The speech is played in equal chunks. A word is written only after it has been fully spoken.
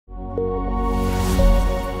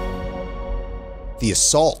The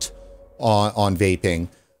assault on vaping,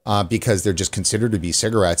 because they're just considered to be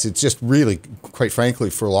cigarettes, it's just really, quite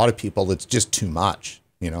frankly, for a lot of people, it's just too much,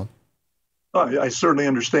 you know? I certainly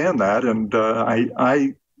understand that, and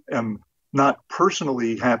I am not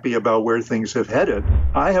personally happy about where things have headed.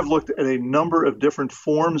 I have looked at a number of different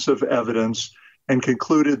forms of evidence and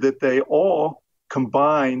concluded that they all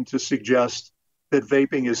combine to suggest that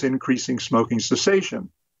vaping is increasing smoking cessation.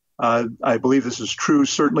 I believe this is true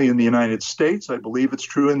certainly in the United States. I believe it's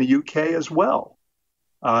true in the UK as well.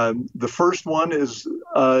 The first one is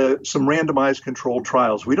some randomized controlled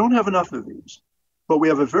trials. We don't have enough of these, but we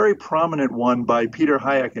have a very prominent one by Peter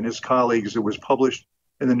Hajek and his colleagues that was published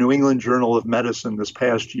in the New England Journal of Medicine this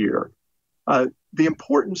past year. The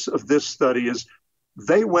importance of this study is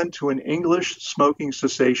they went to an English smoking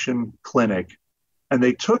cessation clinic, and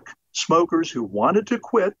they took smokers who wanted to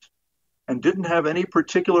quit and didn't have any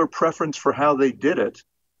particular preference for how they did it,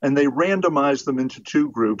 and they randomized them into two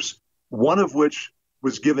groups, one of which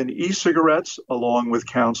was given e-cigarettes along with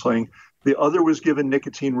counseling. The other was given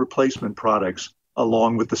nicotine replacement products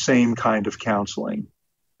along with the same kind of counseling.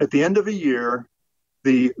 At the end of a year,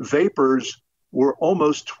 the vapors were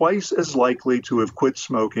almost twice as likely to have quit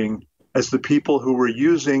smoking as the people who were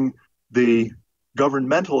using the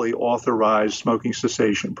governmentally authorized smoking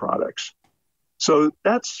cessation products. So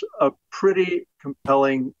that's a pretty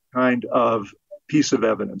compelling kind of piece of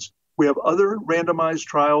evidence. We have other randomized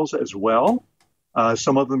trials as well,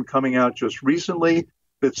 some of them coming out just recently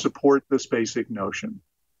that support this basic notion.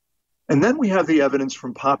 And then we have the evidence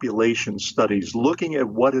from population studies looking at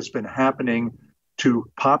what has been happening to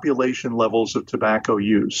population levels of tobacco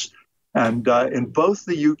use. And in both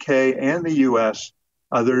the UK and the US,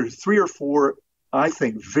 there are 3 or 4, I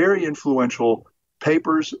think, very influential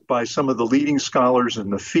papers by some of the leading scholars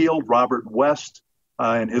in the field, Robert West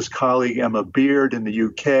and his colleague Emma Beard in the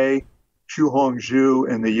UK, Xuehong Zhu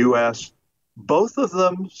in the US. Both of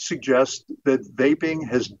them suggest that vaping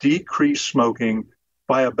has decreased smoking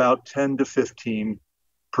by about 10 to 15%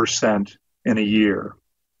 in a year.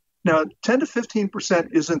 Now, 10 to 15%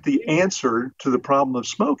 isn't the answer to the problem of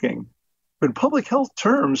smoking, but in public health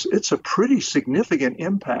terms, it's a pretty significant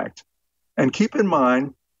impact. And keep in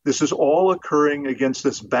mind, this is all occurring against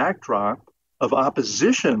this backdrop of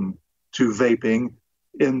opposition to vaping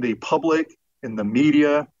in the public, in the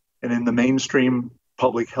media, and in the mainstream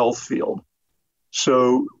public health field.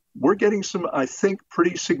 So we're getting some, I think,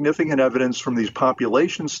 pretty significant evidence from these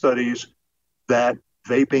population studies that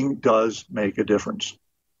vaping does make a difference.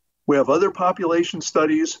 We have other population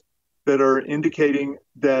studies that are indicating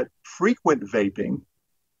that frequent vaping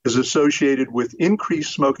is associated with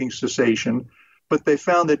increased smoking cessation, but they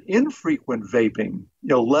found that infrequent vaping,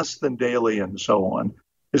 less than daily and so on,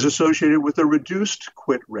 is associated with a reduced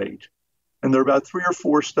quit rate. And there are about 3 or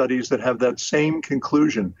 4 studies that have that same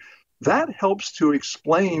conclusion. That helps to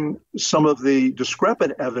explain some of the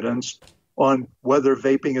discrepant evidence on whether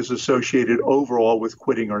vaping is associated overall with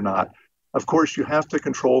quitting or not. Of course, you have to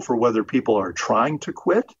control for whether people are trying to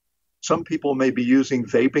quit. Some people may be using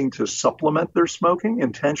vaping to supplement their smoking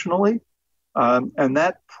intentionally, and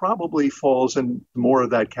that probably falls in more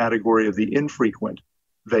of that category of the infrequent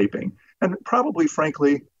vaping. And probably,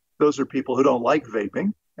 frankly, those are people who don't like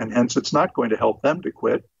vaping, and hence it's not going to help them to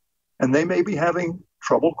quit, and they may be having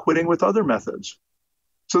trouble quitting with other methods.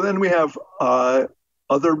 So then we have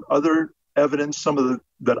other evidence, some of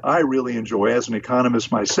that I really enjoy as an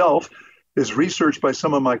economist myself, is research by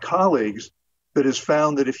some of my colleagues that has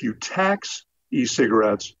found that if you tax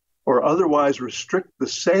e-cigarettes or otherwise restrict the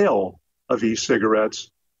sale of e-cigarettes,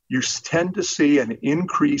 you tend to see an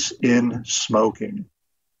increase in smoking.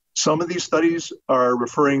 Some of these studies are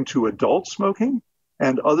referring to adult smoking,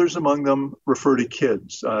 and others among them refer to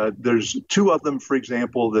kids. There's 2 of them, for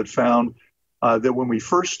example, that found that when we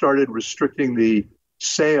first started restricting the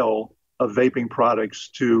sale of vaping products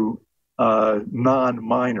to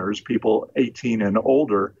non-minors, people 18 and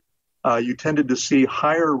older, you tended to see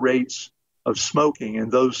higher rates of smoking in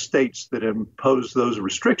those states that imposed those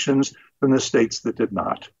restrictions than the states that did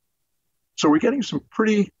not. So we're getting some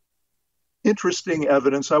pretty interesting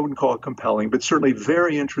evidence. I wouldn't call it compelling, but certainly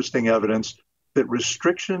very interesting evidence that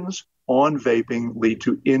restrictions on vaping lead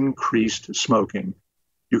to increased smoking.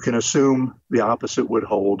 You can assume the opposite would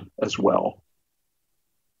hold as well.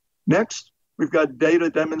 Next, we've got data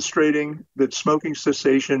demonstrating that smoking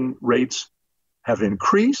cessation rates have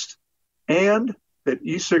increased and that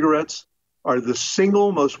e-cigarettes are the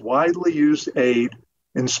single most widely used aid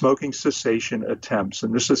in smoking cessation attempts.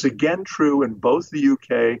 And this is again true in both the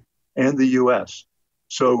UK and the US.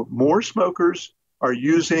 So more smokers are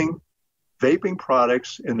using vaping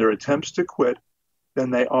products in their attempts to quit than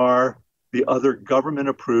they are the other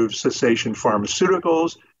government-approved cessation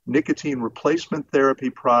pharmaceuticals, nicotine replacement therapy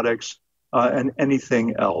products, and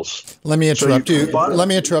anything else. Let me interrupt you. Let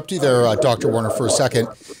me interrupt you there, Dr. Warner, for a second.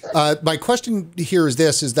 My question here is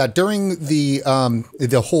this: is that during the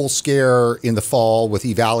whole scare in the fall with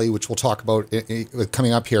E-Valley, which we'll talk about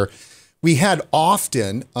coming up here, we had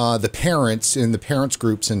often the parents in the parents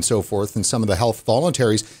groups and so forth, and some of the health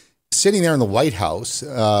voluntaries sitting there in the White House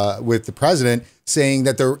with the president saying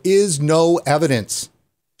that there is no evidence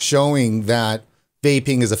showing that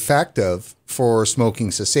vaping is effective for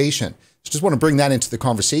smoking cessation. So just want to bring that into the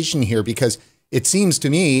conversation here, because it seems to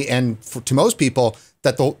me and to most people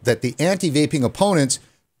that the anti-vaping opponents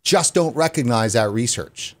just don't recognize that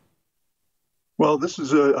research. Well, this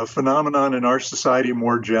is a phenomenon in our society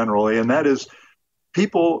more generally, and that is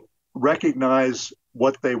people recognize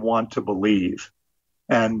what they want to believe.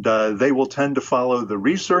 And they will tend to follow the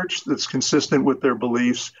research that's consistent with their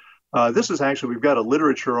beliefs. This is actually, we've got a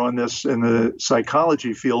literature on this in the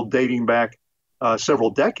psychology field dating back several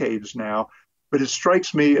decades now, but it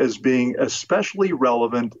strikes me as being especially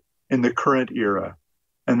relevant in the current era.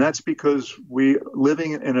 And that's because we're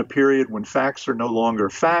living in a period when facts are no longer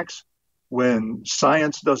facts, when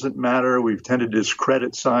science doesn't matter. We've tended to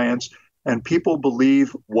discredit science, and people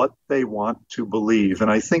believe what they want to believe. And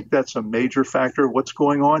I think that's a major factor of what's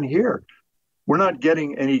going on here. We're not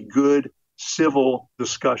getting any good civil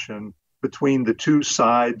discussion between the two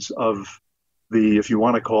sides of the, if you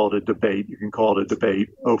want to call it a debate, you can call it a debate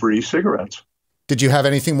over e-cigarettes. Did you have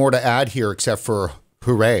anything more to add here except for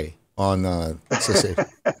hooray on cessation?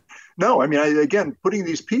 No, I mean, again, putting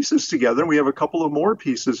these pieces together, and we have a couple of more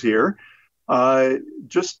pieces here.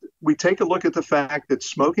 We take a look at the fact that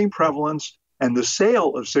smoking prevalence and the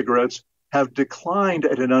sale of cigarettes have declined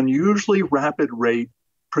at an unusually rapid rate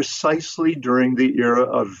precisely during the era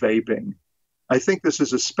of vaping. I think this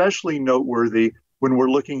is especially noteworthy when we're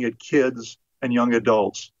looking at kids and young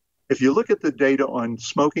adults. If you look at the data on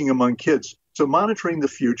smoking among kids, so Monitoring the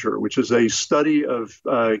Future, which is a study of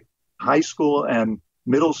high school and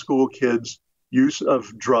middle school kids' use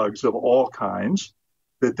of drugs of all kinds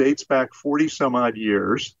that dates back 40 some odd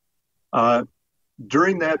years.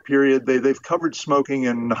 During that period, they've covered smoking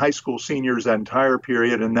in high school seniors that entire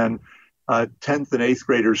period, and then 10th and 8th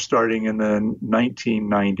graders starting in the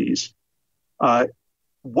 1990s.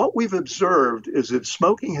 What we've observed is that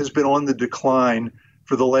smoking has been on the decline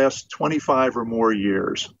for the last 25 or more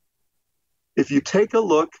years. If you take a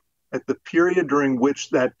look at the period during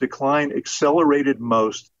which that decline accelerated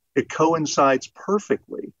most, it coincides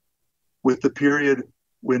perfectly with the period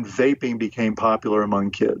when vaping became popular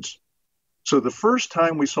among kids. So the first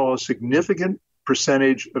time we saw a significant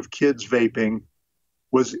percentage of kids vaping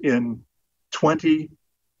was in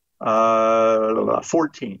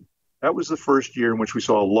 2014. That was the first year in which we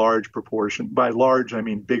saw a large proportion. By large, I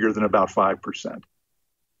mean bigger than about 5%.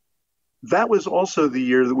 That was also the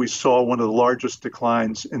year that we saw one of the largest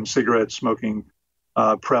declines in cigarette smoking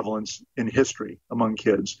prevalence in history among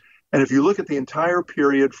kids. And if you look at the entire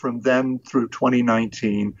period from then through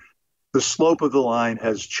 2019, the slope of the line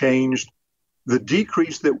has changed. The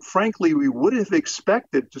decrease that, frankly, we would have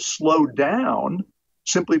expected to slow down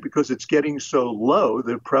simply because it's getting so low,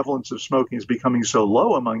 the prevalence of smoking is becoming so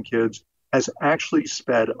low among kids, has actually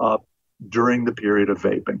sped up during the period of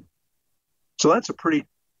vaping. So that's a pretty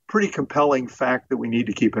compelling fact that we need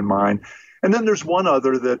to keep in mind. And then there's one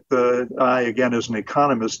other that I, again, as an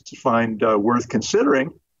economist, find worth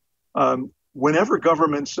considering. Whenever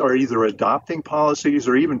governments are either adopting policies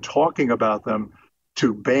or even talking about them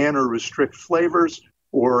to ban or restrict flavors,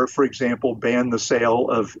 or, for example, ban the sale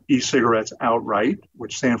of e-cigarettes outright,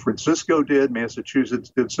 which San Francisco did,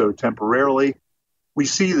 Massachusetts did so temporarily, we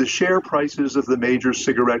see the share prices of the major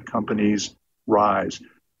cigarette companies rise.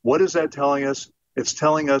 What is that telling us? It's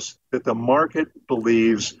telling us that the market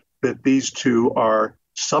believes that these two are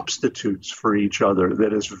substitutes for each other,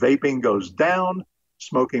 that as vaping goes down,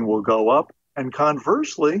 smoking will go up. And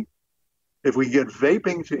conversely, if we get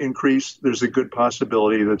vaping to increase, there's a good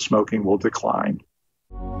possibility that smoking will decline.